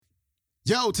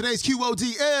Yo, today's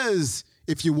QOD is,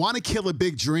 if you want to kill a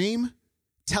big dream,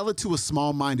 tell it to a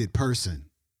small-minded person.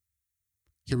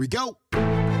 Here we go.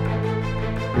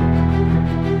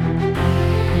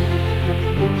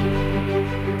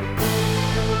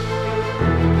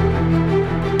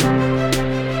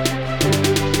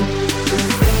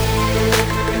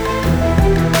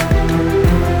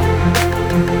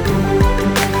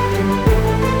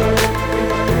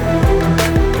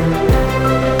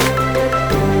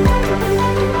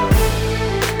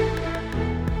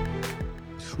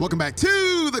 Welcome back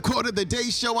to the Quote of the Day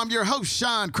Show. I'm your host,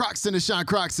 Sean Croxton of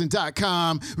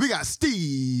SeanCroxton.com. We got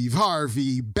Steve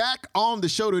Harvey back on the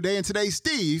show today. And today,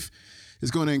 Steve is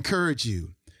going to encourage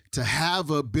you to have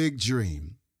a big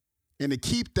dream and to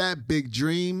keep that big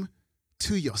dream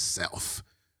to yourself.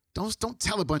 Don't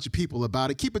tell a bunch of people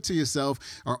about it. Keep it to yourself,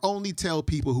 or only tell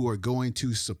people who are going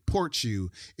to support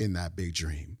you in that big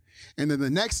dream. And then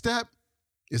the next step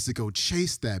is to go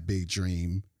chase that big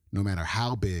dream, no matter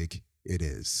how big it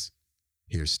is.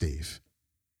 Here's Steve.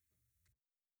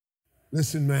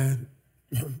 Listen, man,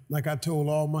 like I told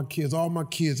all my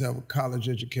kids have a college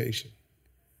education.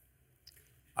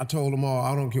 I told them all,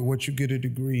 I don't care what you get a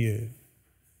degree in.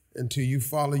 Until you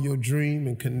follow your dream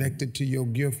and connect it to your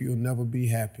gift, you'll never be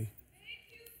happy.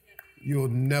 You'll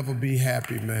never be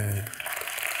happy, man.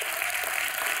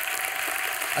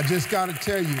 I just gotta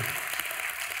tell you,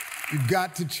 you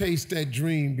got to chase that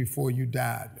dream before you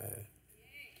die, man.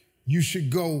 You should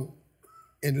go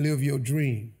and live your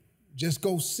dream. Just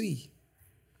go see.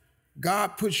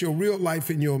 God puts your real life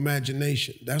in your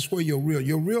imagination. That's where your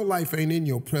real life ain't in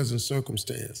your present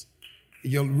circumstance.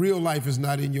 Your real life is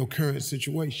not in your current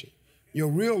situation. Your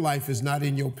real life is not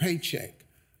in your paycheck.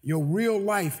 Your real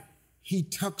life, he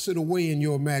tucks it away in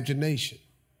your imagination.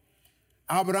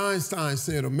 Albert Einstein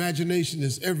said, imagination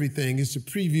is everything. It's a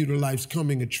preview to life's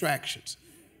coming attractions.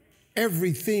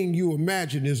 Everything you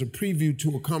imagine is a preview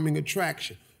to a coming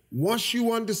attraction. Once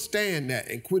you understand that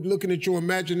and quit looking at your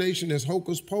imagination as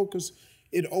hocus pocus,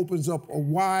 it opens up a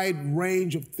wide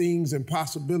range of things and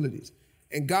possibilities.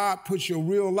 And God puts your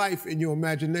real life in your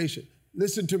imagination.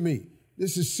 Listen to me.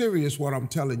 This is serious what I'm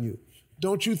telling you.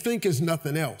 Don't you think it's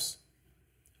nothing else.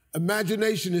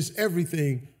 Imagination is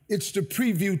everything. It's the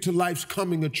preview to life's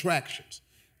coming attractions.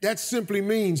 That simply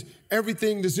means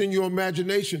everything that's in your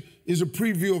imagination is a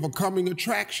preview of a coming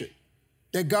attraction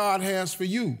that God has for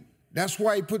you. That's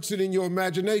why he puts it in your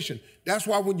imagination. That's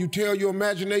why when you tell your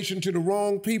imagination to the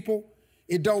wrong people,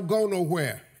 it don't go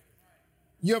nowhere.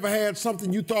 You ever had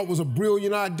something you thought was a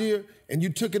brilliant idea and you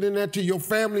took it in there to your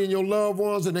family and your loved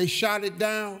ones and they shot it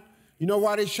down? You know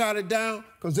why they shot it down?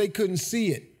 Because they couldn't see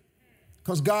it.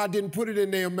 Because God didn't put it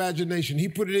in their imagination. He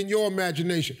put it in your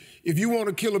imagination. If you want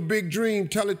to kill a big dream,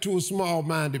 tell it to a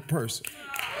small-minded person.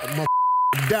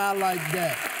 Die like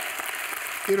that.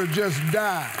 It'll just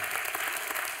die.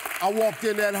 I walked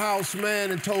in that house, man,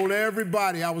 and told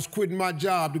everybody I was quitting my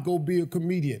job to go be a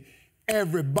comedian.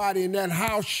 Everybody in that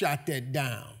house shot that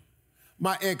down.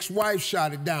 My ex-wife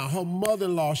shot it down. Her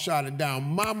mother-in-law shot it down.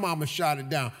 My mama shot it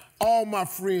down. All my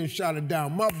friends shot it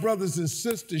down. My brothers and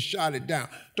sisters shot it down.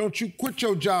 Don't you quit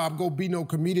your job, go be no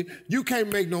comedian. You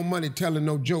can't make no money telling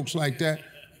no jokes like that.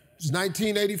 It's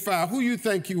 1985. Who you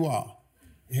think you are?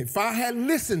 If I had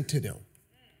listened to them,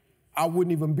 I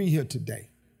wouldn't even be here today.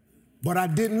 But I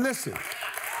didn't listen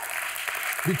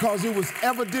because it was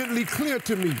evidently clear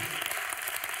to me.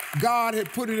 God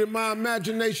had put it in my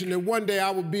imagination that one day I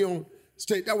would be on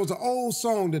stage. That was an old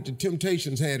song that the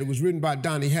Temptations had. It was written by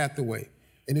Donny Hathaway,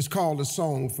 and it's called A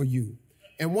Song for You.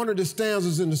 And one of the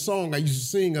stanzas in the song I used to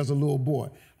sing as a little boy.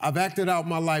 I've acted out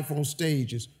my life on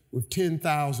stages with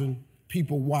 10,000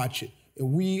 people watching,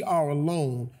 and we are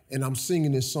alone, and I'm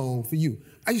singing this song for you.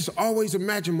 I used to always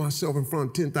imagine myself in front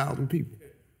of 10,000 people.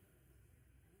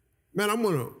 Man, I'm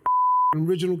one of the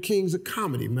original kings of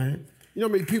comedy, man. You know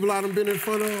how many people I done been in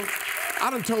front of? I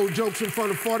done told jokes in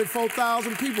front of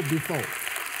 44,000 people before.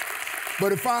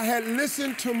 But if I had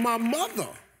listened to my mother,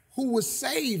 who was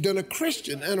saved and a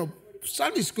Christian and a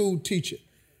Sunday school teacher,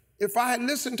 if I had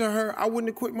listened to her, I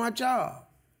wouldn't have quit my job.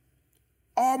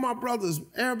 All my brothers,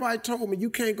 everybody told me, you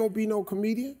can't go be no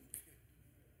comedian.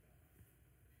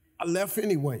 I left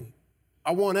anyway.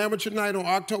 I won amateur night on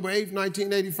October 8th,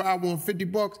 1985, I won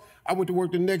 $50. I went to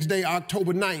work the next day,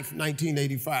 October 9th,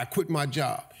 1985, quit my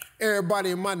job. Everybody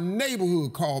in my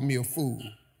neighborhood called me a fool.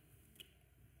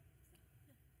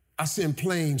 I send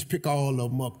planes, pick all of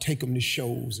them up, take them to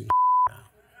shows and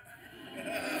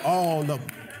all of them.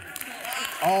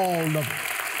 All of them.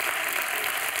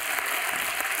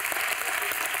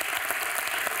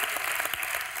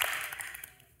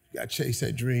 You gotta chase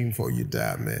that dream before you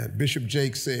die, man. Bishop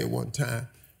Jake said one time,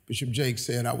 Bishop Jake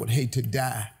said, I would hate to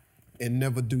die and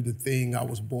never do the thing I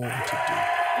was born to do.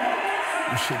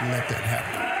 You shouldn't let that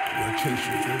happen. You'll chase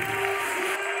your dream.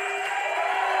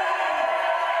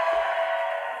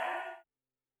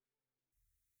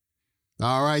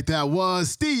 All right, that was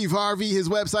Steve Harvey. His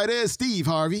website is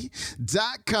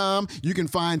steveharvey.com. You can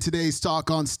find today's talk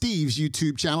on Steve's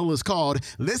YouTube channel. It's called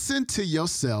Listen to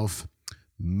Yourself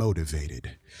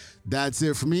Motivated. That's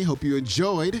it for me. Hope you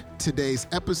enjoyed today's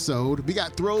episode. We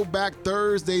got Throwback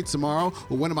Thursday tomorrow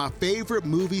with one of my favorite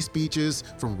movie speeches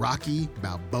from Rocky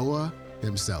Balboa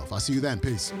himself. I'll see you then.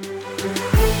 Peace.